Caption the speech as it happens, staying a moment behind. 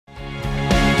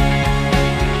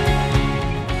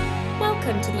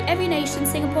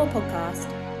More podcast.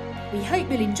 We hope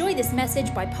you'll enjoy this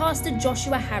message by Pastor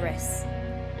Joshua Harris.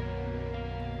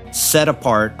 Set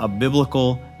apart, a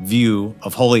biblical view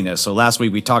of holiness. So last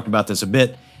week we talked about this a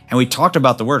bit, and we talked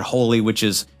about the word holy, which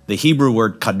is the Hebrew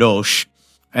word kadosh.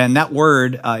 And that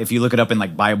word, if you look it up in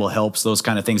like Bible Helps, those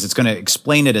kind of things, it's going to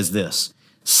explain it as this: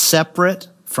 separate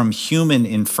from human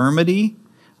infirmity,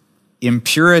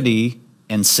 impurity,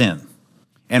 and sin.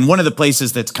 And one of the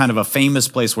places that's kind of a famous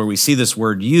place where we see this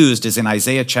word used is in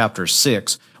Isaiah chapter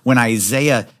 6, when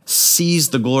Isaiah sees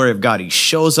the glory of God. He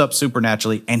shows up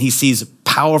supernaturally, and he sees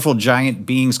powerful giant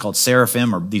beings called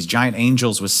seraphim, or these giant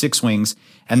angels with 6 wings,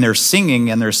 and they're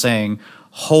singing and they're saying,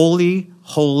 "Holy,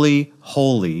 holy,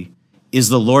 holy is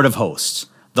the Lord of hosts.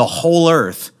 The whole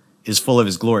earth is full of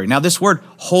his glory." Now, this word,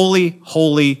 holy,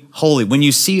 holy, holy, when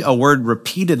you see a word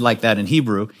repeated like that in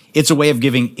Hebrew, it's a way of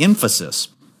giving emphasis.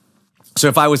 So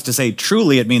if I was to say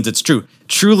truly, it means it's true.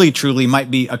 Truly, truly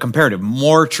might be a comparative,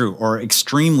 more true or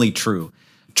extremely true.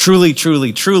 Truly,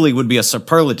 truly, truly would be a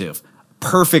superlative,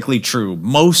 perfectly true,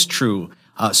 most true.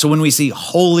 So when we see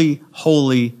holy,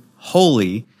 holy,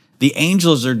 holy, the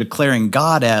angels are declaring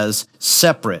God as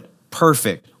separate,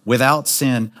 perfect, without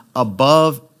sin,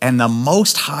 above, and the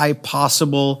most high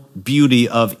possible beauty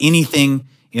of anything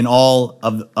in all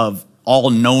of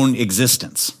all known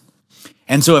existence.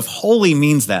 And so if holy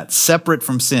means that, separate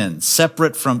from sin,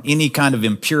 separate from any kind of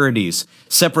impurities,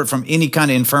 separate from any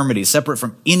kind of infirmity, separate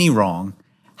from any wrong,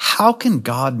 how can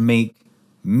God make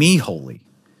me holy?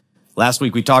 Last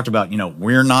week we talked about,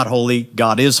 we're not holy,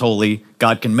 God is holy,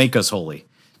 God can make us holy.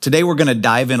 Today we're going to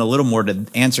dive in a little more to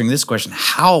answering this question: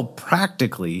 how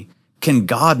practically can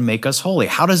God make us holy?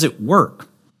 How does it work?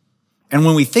 And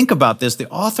when we think about this, the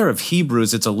author of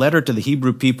Hebrews, it's a letter to the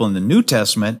Hebrew people in the New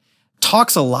Testament,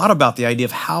 talks a lot about the idea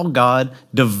of how God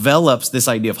develops this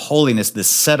idea of holiness, this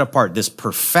set apart, this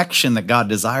perfection that God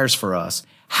desires for us,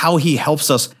 how he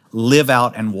helps us live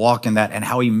out and walk in that, and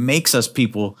how he makes us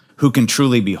people who can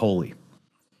truly be holy.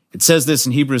 It says this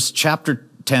in Hebrews chapter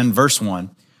 10, verse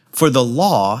 1, "For the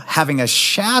law, having a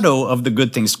shadow of the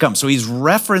good things to come." So he's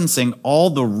referencing all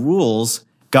the rules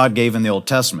God gave in the Old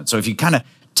Testament. So if you kind of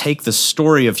take the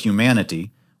story of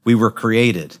humanity, we were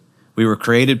created. We were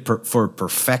created for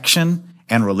perfection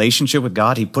and relationship with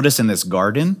God. He put us in this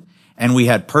garden, and we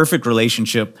had perfect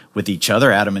relationship with each other,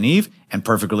 Adam and Eve, and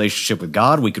perfect relationship with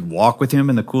God. We could walk with him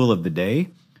in the cool of the day,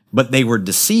 but they were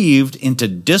deceived into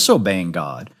disobeying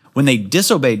God. When they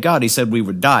disobeyed God, he said we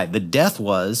would die. The death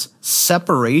was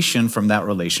separation from that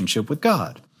relationship with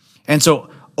God. And so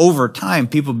over time,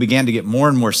 people began to get more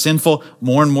and more sinful,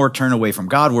 more and more turn away from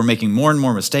God. We're making more and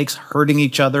more mistakes, hurting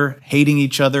each other, hating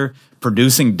each other,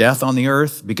 producing death on the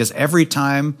earth, because every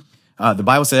time, the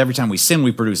Bible said every time we sin,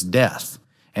 we produce death.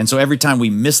 And so every time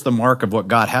we miss the mark of what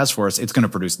God has for us, it's going to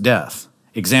produce death.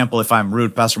 Example, if I'm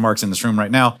rude, Pastor Mark's in this room right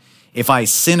now. If I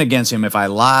sin against him, if I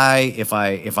lie, if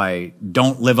I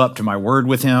don't live up to my word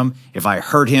with him, if I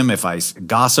hurt him, if I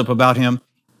gossip about him,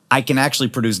 I can actually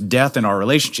produce death in our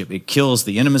relationship. It kills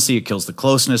the intimacy, it kills the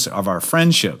closeness of our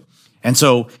friendship. And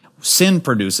so sin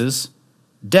produces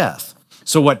death.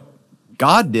 So what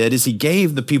God did is he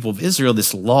gave the people of Israel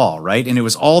this law, right? And it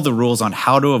was all the rules on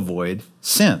how to avoid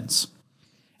sins.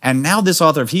 And now this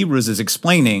author of Hebrews is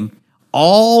explaining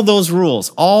all those rules,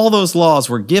 all those laws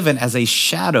were given as a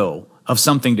shadow of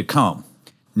something to come,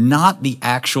 not the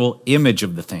actual image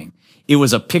of the thing. It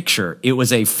was a picture. It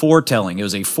was a foretelling. It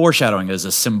was a foreshadowing. It was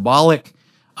a symbolic,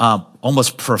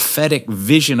 almost prophetic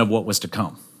vision of what was to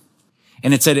come.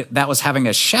 And it said that was having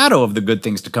a shadow of the good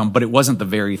things to come, but it wasn't the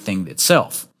very thing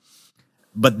itself.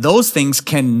 But those things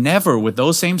can never, with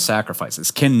those same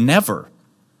sacrifices,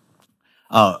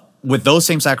 with those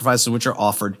same sacrifices which are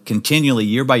offered continually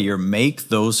year by year, make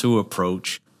those who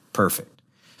approach perfect.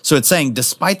 So it's saying,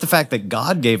 despite the fact that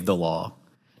God gave the law,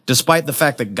 despite the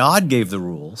fact that God gave the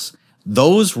rules,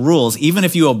 those rules, even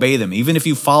if you obey them, even if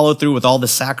you follow through with all the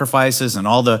sacrifices and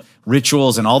all the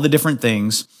rituals and all the different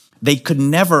things, they could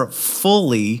never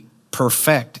fully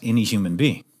perfect any human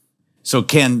being. So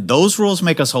can those rules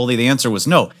make us holy? The answer was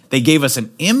no. They gave us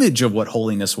an image of what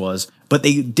holiness was, but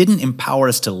they didn't empower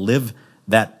us to live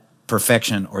that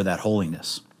perfection or that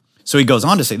holiness. So he goes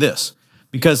on to say this,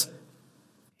 because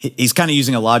he's kind of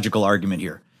using a logical argument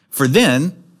here. For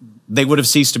then, they would have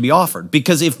ceased to be offered.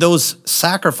 Because if those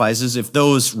sacrifices, if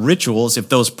those rituals, if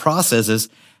those processes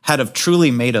had have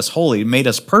truly made us holy, made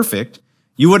us perfect,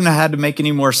 you wouldn't have had to make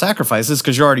any more sacrifices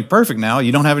because you're already perfect now.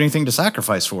 You don't have anything to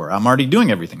sacrifice for. I'm already doing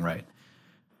everything right.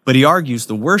 But he argues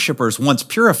the worshipers, once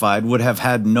purified, would have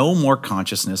had no more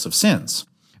consciousness of sins.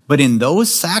 But in those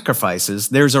sacrifices,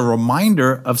 there's a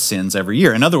reminder of sins every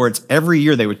year. In other words, every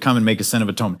year they would come and make a sin of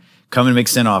atonement, come and make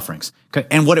sin offerings.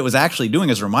 And what it was actually doing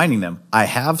is reminding them, I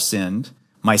have sinned,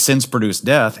 my sins produce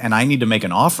death, and I need to make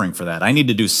an offering for that. I need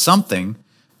to do something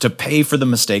to pay for the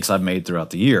mistakes I've made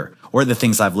throughout the year, or the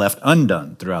things I've left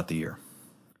undone throughout the year.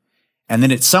 And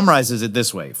then it summarizes it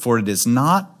this way: for it is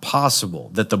not possible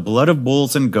that the blood of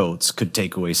bulls and goats could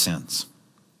take away sins.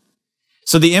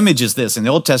 So the image is this. In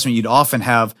the Old Testament, you'd often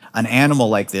have an animal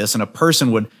like this, and a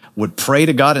person would pray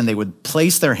to God, and they would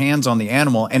place their hands on the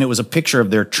animal, and it was a picture of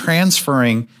their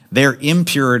transferring their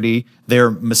impurity,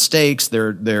 their mistakes,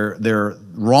 their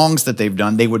wrongs that they've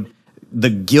done. The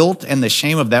guilt and the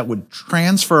shame of that would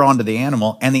transfer onto the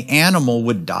animal, and the animal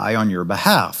would die on your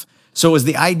behalf. So it was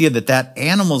the idea that that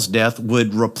animal's death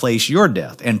would replace your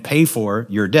death and pay for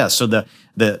your death. So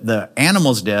the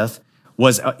animal's death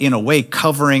was in a way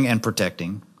covering and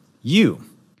protecting you.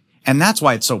 And that's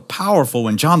why it's so powerful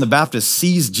when John the Baptist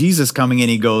sees Jesus coming in,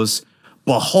 he goes,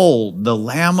 behold, the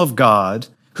Lamb of God,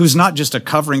 who's not just a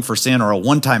covering for sin or a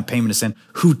one-time payment of sin,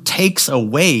 who takes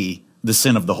away the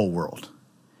sin of the whole world.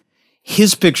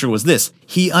 His picture was this.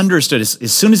 He understood,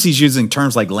 as soon as he's using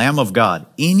terms like Lamb of God,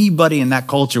 anybody in that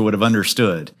culture would have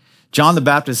understood. John the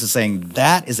Baptist is saying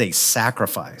that is a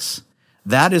sacrifice.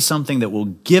 That is something that will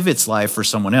give its life for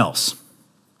someone else.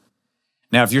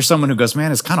 Now, if you're someone who goes,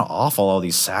 man, it's kind of awful, all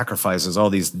these sacrifices, all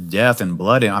these death and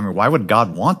blood. I mean, why would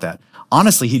God want that?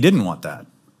 Honestly, he didn't want that.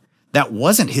 That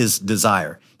wasn't his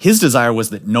desire. His desire was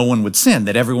that no one would sin,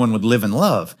 that everyone would live in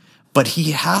love. But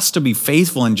he has to be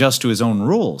faithful and just to his own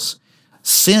rules.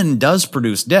 Sin does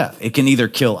produce death. It can either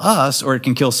kill us or it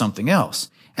can kill something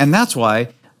else. And that's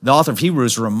why the author of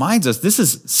Hebrews reminds us this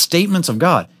is statements of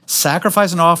God.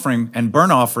 Sacrifice and offering and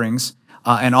burnt offerings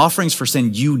and offerings for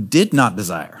sin you did not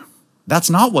desire.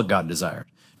 That's not what God desired,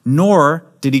 nor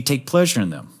did he take pleasure in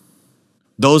them,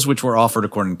 those which were offered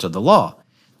according to the law.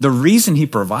 The reason he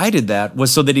provided that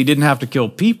was so that he didn't have to kill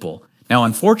people. Now,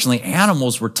 unfortunately,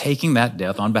 animals were taking that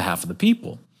death on behalf of the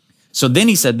people. So then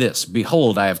he said this,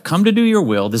 behold, I have come to do your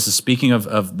will. This is speaking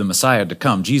of the Messiah to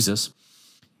come, Jesus.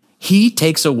 He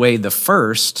takes away the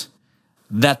first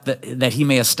that he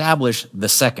may establish the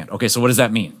second. Okay, so what does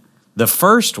that mean? The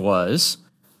first was,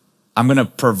 I'm going to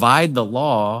provide the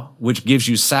law, which gives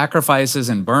you sacrifices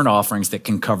and burnt offerings that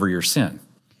can cover your sin.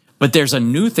 But there's a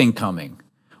new thing coming,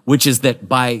 which is that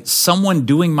by someone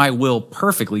doing my will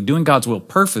perfectly, doing God's will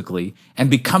perfectly, and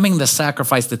becoming the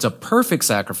sacrifice that's a perfect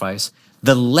sacrifice,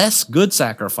 the less good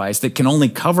sacrifice that can only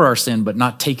cover our sin but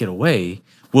not take it away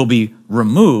will be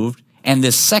removed. And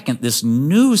this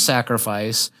new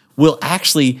sacrifice will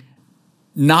actually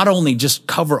not only just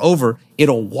cover over,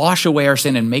 it'll wash away our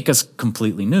sin and make us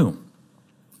completely new.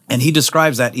 And he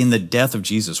describes that in the death of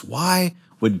Jesus. Why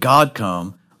would God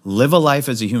come, live a life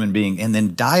as a human being, and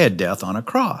then die a death on a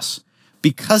cross?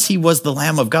 Because he was the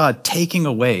Lamb of God taking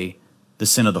away the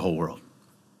sin of the whole world.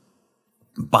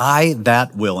 By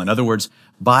that will, in other words,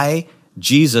 by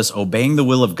Jesus obeying the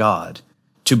will of God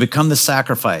to become the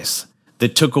sacrifice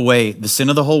that took away the sin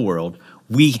of the whole world,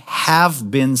 we have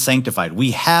been sanctified.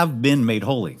 We have been made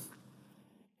holy.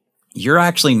 You're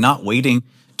actually not waiting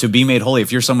to be made holy.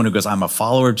 If you're someone who goes, I'm a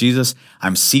follower of Jesus,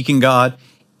 I'm seeking God,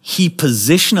 he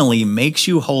positionally makes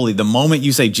you holy the moment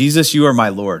you say, Jesus, you are my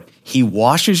Lord. He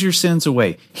washes your sins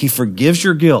away. He forgives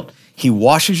your guilt. He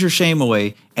washes your shame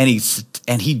away, and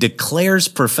he declares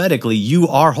prophetically, you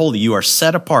are holy. You are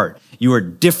set apart. You are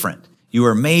different. You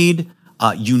are made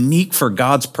unique for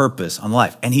God's purpose on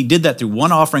life. And he did that through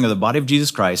one offering of the body of Jesus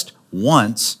Christ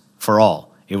once for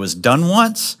all. It was done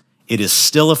once. It is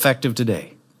still effective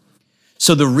today.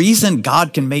 So the reason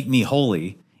God can make me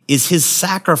holy is his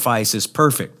sacrifice is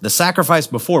perfect. The sacrifice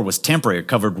before was temporary. It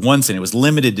covered one sin. It was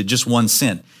limited to just one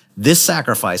sin. This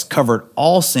sacrifice covered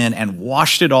all sin and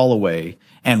washed it all away.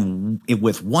 And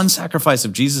with one sacrifice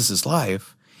of Jesus'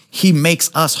 life, he makes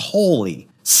us holy,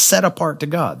 set apart to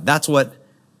God. That's what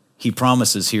he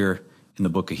promises here in the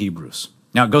book of Hebrews.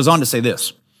 Now it goes on to say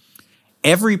this.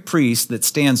 Every priest that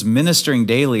stands ministering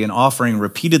daily and offering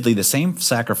repeatedly the same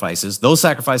sacrifices, those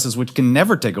sacrifices which can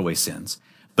never take away sins.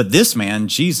 But this man,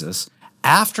 Jesus,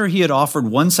 after he had offered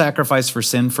one sacrifice for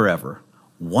sin forever,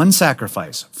 one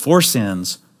sacrifice for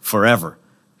sins forever.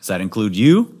 Does that include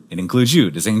you? It includes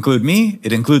you. Does it include me?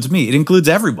 It includes me. It includes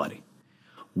everybody.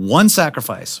 One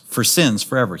sacrifice for sins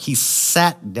forever. He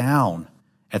sat down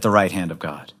at the right hand of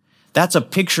God. That's a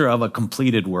picture of a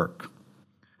completed work.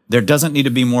 There doesn't need to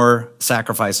be more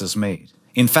sacrifices made.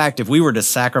 In fact, if we were to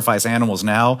sacrifice animals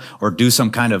now or do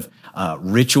some kind of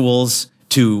rituals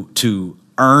to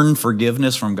earn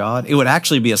forgiveness from God, it would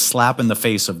actually be a slap in the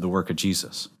face of the work of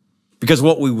Jesus. Because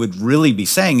what we would really be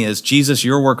saying is, Jesus,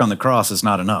 your work on the cross is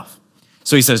not enough.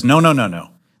 So he says, no.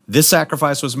 This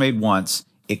sacrifice was made once.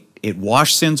 It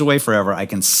washed sins away forever. I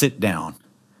can sit down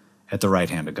at the right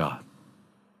hand of God.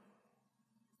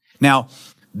 Now,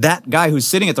 that guy who's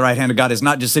sitting at the right hand of God is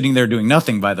not just sitting there doing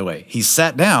nothing, by the way. He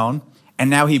sat down, and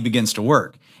now he begins to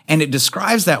work. And it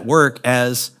describes that work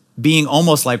as being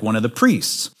almost like one of the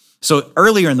priests. So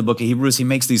earlier in the book of Hebrews, he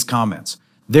makes these comments.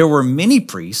 There were many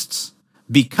priests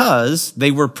because they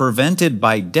were prevented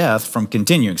by death from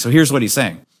continuing. So here's what he's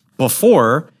saying.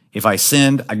 Before, if I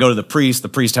sinned, I go to the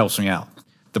priest helps me out.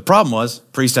 The problem was, the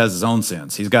priest has his own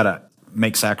sins. He's got to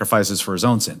make sacrifices for his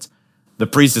own sins. The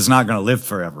priest is not going to live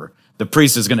forever. The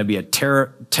priest is going to be a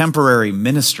temporary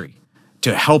ministry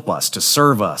to help us, to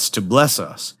serve us, to bless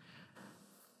us.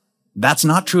 That's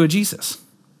not true of Jesus.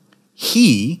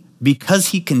 He, because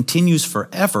he continues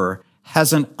forever,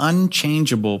 has an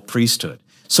unchangeable priesthood.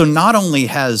 So not only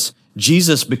has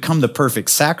Jesus become the perfect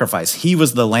sacrifice, he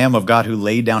was the Lamb of God who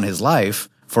laid down his life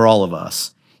for all of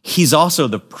us. He's also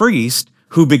the priest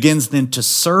who begins then to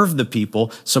serve the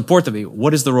people, support the people.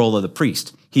 What is the role of the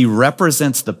priest? He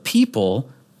represents the people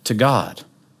to God.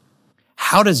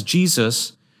 How does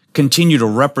Jesus continue to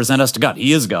represent us to God?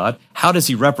 He is God. How does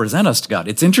he represent us to God?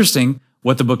 It's interesting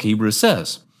what the book of Hebrews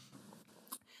says.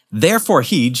 Therefore,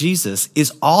 he, Jesus,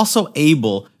 is also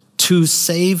able to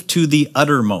save to the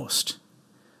uttermost.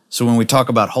 So when we talk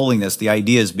about holiness, the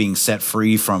idea is being set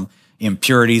free from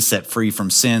impurity, set free from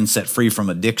sin, set free from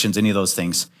addictions, any of those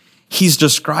things. He's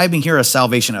describing here a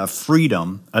salvation, a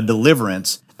freedom, a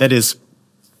deliverance that is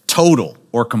total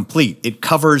or complete. It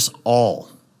covers all.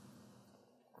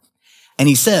 And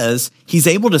he says he's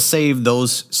able to save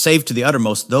to the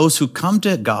uttermost, those who come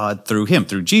to God through him,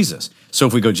 through Jesus. So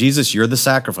if we go, Jesus, you're the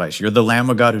sacrifice. You're the Lamb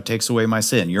of God who takes away my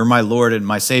sin. You're my Lord and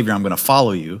my Savior. I'm going to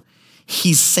follow you.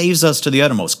 He saves us to the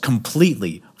uttermost,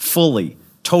 completely, fully,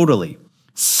 totally,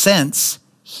 since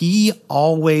he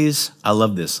always, I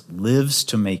love this, lives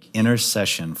to make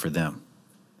intercession for them.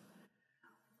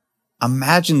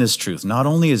 Imagine this truth. Not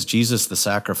only is Jesus the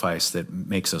sacrifice that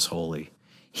makes us holy,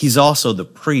 he's also the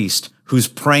priest who's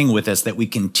praying with us that we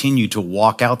continue to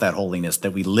walk out that holiness,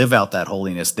 that we live out that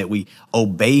holiness, that we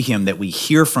obey him, that we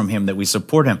hear from him, that we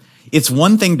support him. It's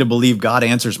one thing to believe God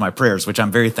answers my prayers, which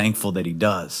I'm very thankful that he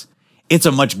does. It's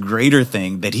a much greater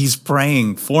thing that he's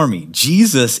praying for me.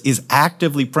 Jesus is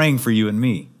actively praying for you and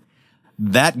me.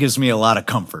 That gives me a lot of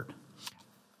comfort.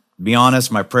 Be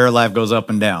honest, my prayer life goes up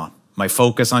and down. My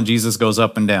focus on Jesus goes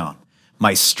up and down.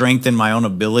 My strength in my own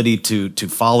ability to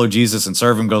follow Jesus and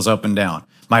serve him goes up and down.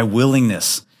 My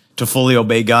willingness to fully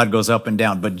obey God goes up and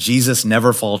down. But Jesus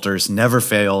never falters, never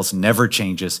fails, never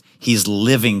changes. He's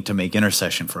living to make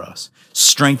intercession for us,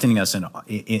 strengthening us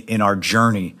in our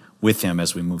journey with him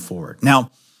as we move forward.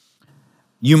 Now,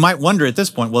 you might wonder at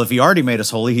this point, well, if he already made us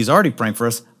holy, he's already praying for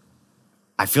us.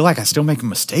 I feel like I still make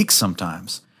mistakes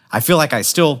sometimes. I feel like I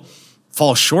still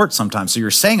fall short sometimes. So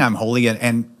you're saying I'm holy,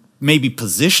 and maybe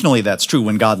positionally that's true.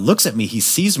 When God looks at me, he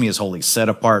sees me as holy, set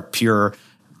apart, pure.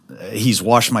 He's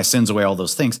washed my sins away, all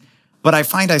those things. But I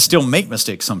find I still make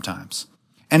mistakes sometimes.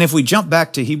 And if we jump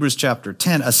back to Hebrews chapter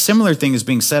 10, a similar thing is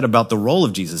being said about the role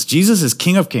of Jesus. Jesus is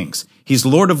King of Kings. He's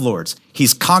Lord of Lords.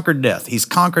 He's conquered death. He's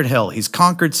conquered hell. He's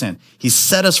conquered sin. He's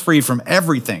set us free from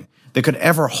everything that could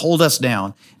ever hold us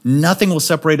down. Nothing will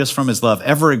separate us from his love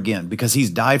ever again because he's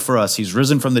died for us. He's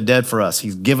risen from the dead for us.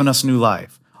 He's given us new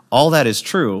life. All that is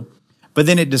true. But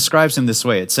then it describes him this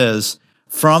way. It says,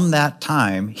 from that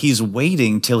time, he's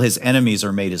waiting till his enemies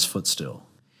are made his footstool.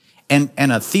 And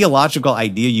a theological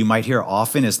idea you might hear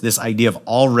often is this idea of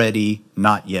already,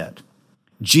 not yet.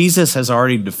 Jesus has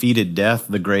already defeated death,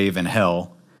 the grave, and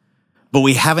hell, but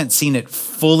we haven't seen it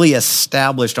fully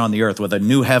established on the earth with a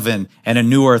new heaven and a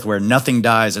new earth where nothing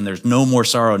dies and there's no more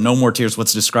sorrow, no more tears,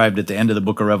 what's described at the end of the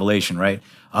book of Revelation, right?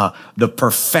 The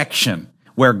perfection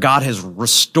where God has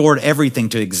restored everything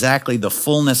to exactly the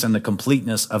fullness and the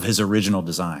completeness of his original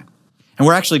design. And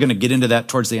we're actually going to get into that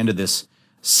towards the end of this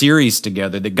series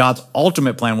together, that God's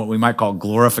ultimate plan, what we might call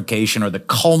glorification or the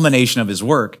culmination of his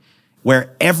work,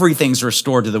 where everything's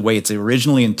restored to the way it's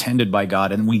originally intended by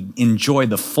God, and we enjoy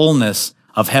the fullness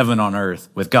of heaven on earth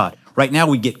with God. Right now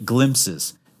we get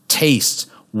glimpses, tastes,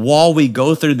 while we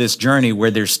go through this journey where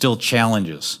there's still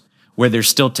challenges, where there's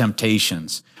still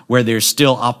temptations, where there's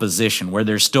still opposition, where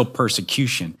there's still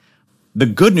persecution. The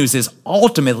good news is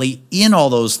ultimately in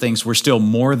all those things, we're still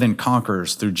more than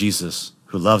conquerors through Jesus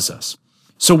who loves us.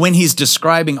 So when he's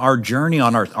describing our journey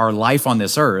on our life on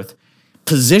this earth,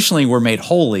 positionally we're made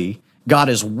holy. God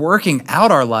is working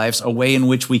out our lives a way in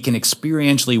which we can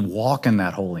experientially walk in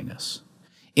that holiness.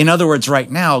 In other words, right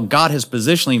now, God has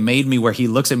positionally made me where he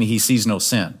looks at me, he sees no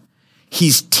sin.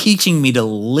 He's teaching me to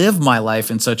live my life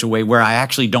in such a way where I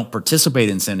actually don't participate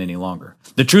in sin any longer.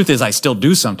 The truth is I still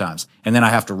do sometimes. And then I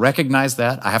have to recognize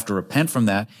that. I have to repent from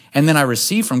that. And then I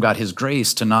receive from God his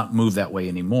grace to not move that way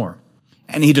anymore.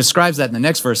 And he describes that in the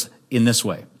next verse in this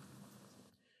way.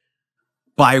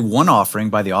 By one offering,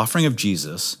 by the offering of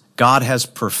Jesus, God has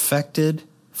perfected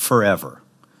forever.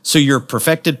 So you're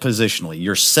perfected positionally.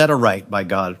 You're set aright by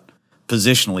God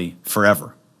positionally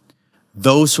forever.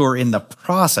 Those who are in the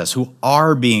process, who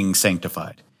are being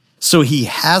sanctified. So he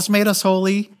has made us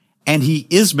holy and he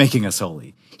is making us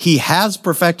holy. He has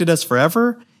perfected us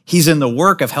forever. He's in the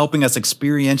work of helping us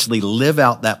experientially live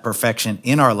out that perfection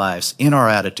in our lives, in our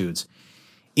attitudes,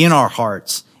 in our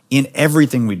hearts, in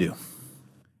everything we do.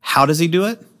 How does he do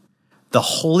it? The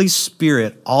Holy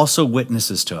Spirit also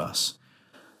witnesses to us.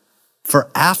 For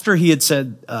after he had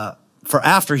said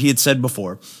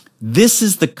before, this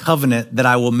is the covenant that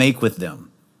I will make with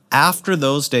them. After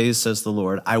those days, says the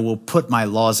Lord, I will put my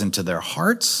laws into their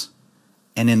hearts,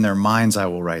 and in their minds I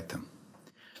will write them.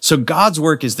 So God's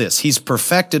work is this. He's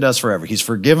perfected us forever. He's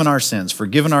forgiven our sins,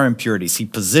 forgiven our impurities. He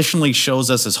positionally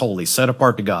shows us as holy, set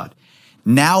apart to God.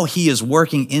 Now he is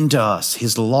working into us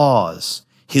his laws,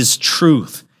 his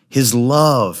truth, his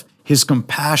love, his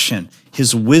compassion,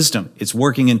 his wisdom. It's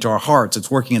working into our hearts. It's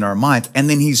working in our minds. And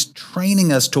then he's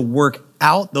training us to work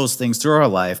out those things through our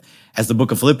life. As the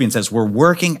book of Philippians says, we're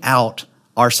working out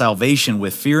our salvation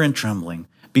with fear and trembling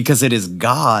because it is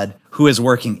God who is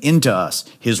working into us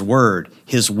his word,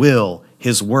 his will,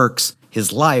 his works,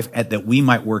 his life, and that we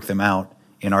might work them out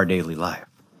in our daily life.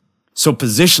 So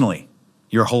positionally,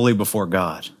 you're holy before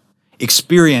God.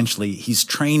 Experientially, he's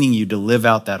training you to live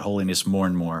out that holiness more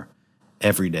and more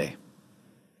every day.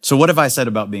 So what have I said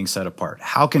about being set apart?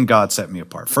 How can God set me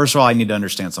apart? First of all, I need to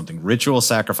understand something. Ritual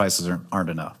sacrifices aren't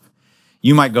enough.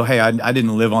 You might go, hey, I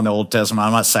didn't live on the Old Testament.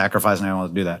 I'm not sacrificing. I don't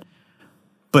want to do that.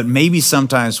 But maybe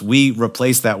sometimes we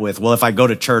replace that with, well, if I go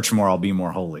to church more, I'll be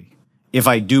more holy. If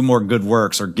I do more good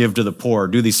works or give to the poor or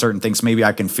do these certain things, maybe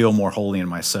I can feel more holy in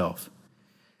myself.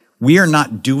 We are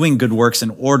not doing good works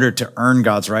in order to earn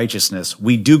God's righteousness.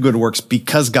 We do good works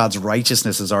because God's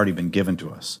righteousness has already been given to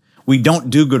us. We don't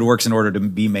do good works in order to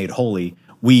be made holy.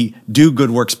 We do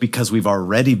good works because we've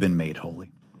already been made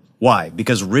holy. Why?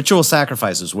 Because ritual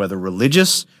sacrifices, whether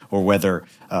religious or whether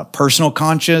personal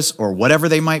conscious or whatever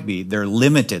they might be, they're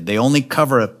limited. They only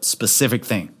cover a specific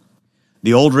thing.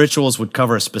 The old rituals would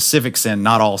cover a specific sin,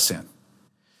 not all sin.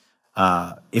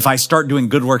 If I start doing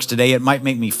good works today, it might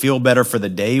make me feel better for the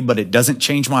day, but it doesn't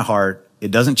change my heart. It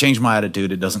doesn't change my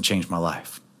attitude. It doesn't change my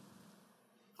life.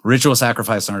 Ritual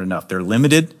sacrifices aren't enough. They're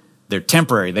limited. They're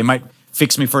temporary. They might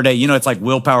fix me for a day. You know, it's like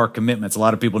willpower commitments. A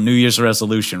lot of people, New Year's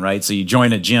resolution, right? So you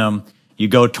join a gym, you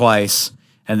go twice,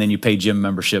 and then you pay gym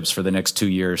memberships for the next 2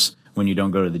 years when you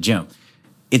don't go to the gym.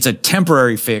 It's a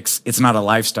temporary fix. It's not a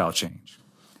lifestyle change.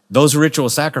 Those ritual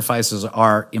sacrifices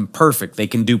are imperfect. They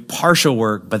can do partial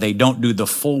work, but they don't do the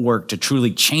full work to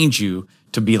truly change you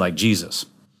to be like Jesus.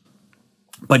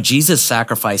 But Jesus'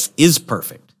 sacrifice is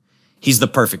perfect. He's the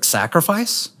perfect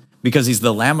sacrifice because he's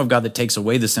the Lamb of God that takes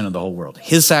away the sin of the whole world.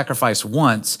 His sacrifice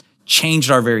once changed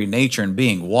our very nature and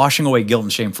being, washing away guilt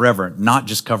and shame forever, not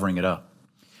just covering it up.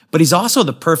 But he's also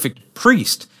the perfect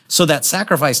priest. So that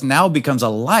sacrifice now becomes a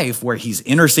life where he's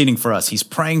interceding for us. He's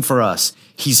praying for us.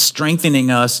 He's strengthening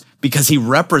us because he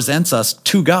represents us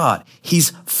to God.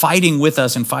 He's fighting with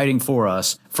us and fighting for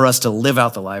us to live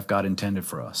out the life God intended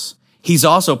for us. He's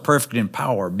also perfect in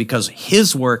power because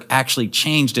his work actually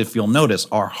changed, if you'll notice,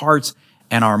 our hearts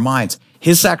and our minds.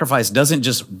 His sacrifice doesn't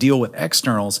just deal with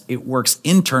externals. It works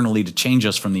internally to change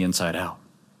us from the inside out.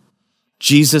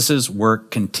 Jesus' work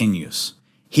continues.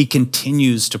 He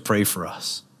continues to pray for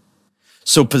us.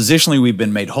 So positionally, we've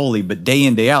been made holy, but day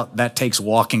in, day out, that takes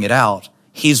walking it out.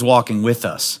 He's walking with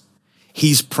us.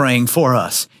 He's praying for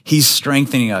us. He's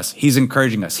strengthening us. He's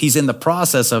encouraging us. He's in the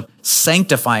process of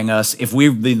sanctifying us. If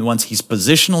we've been the ones he's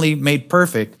positionally made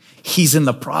perfect, he's in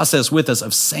the process with us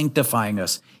of sanctifying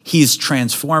us. He's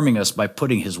transforming us by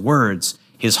putting his words,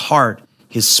 his heart,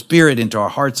 his spirit into our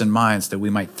hearts and minds that we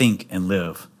might think and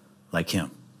live like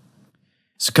him.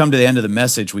 So come to the end of the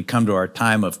message, we come to our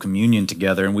time of communion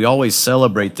together, and we always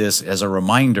celebrate this as a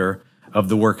reminder of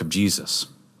the work of Jesus.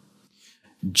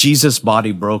 Jesus'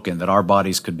 body broken that our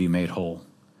bodies could be made whole.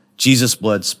 Jesus'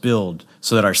 blood spilled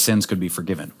so that our sins could be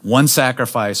forgiven. One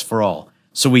sacrifice for all.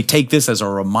 So we take this as a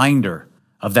reminder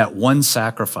of that one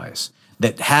sacrifice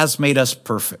that has made us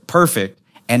perfect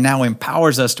and now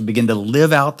empowers us to begin to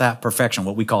live out that perfection,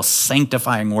 what we call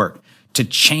sanctifying work, to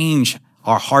change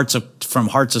our hearts from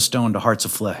hearts of stone to hearts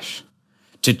of flesh,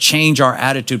 to change our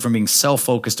attitude from being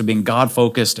self-focused to being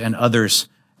God-focused and others,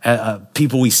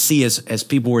 people we see as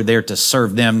people who are there to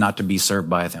serve them, not to be served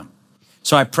by them.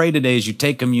 So I pray today as you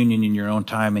take communion in your own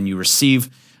time and you receive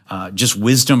just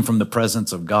wisdom from the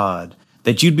presence of God,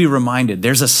 that you'd be reminded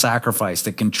there's a sacrifice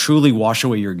that can truly wash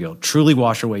away your guilt, truly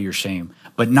wash away your shame.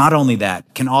 But not only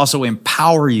that, can also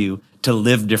empower you to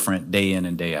live different day in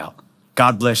and day out.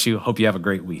 God bless you. Hope you have a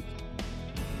great week.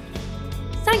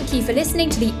 Thank you for listening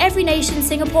to the Every Nation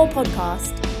Singapore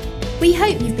podcast. We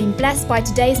hope you've been blessed by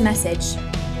today's message.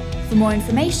 For more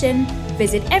information,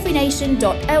 visit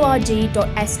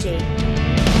everynation.org.sg.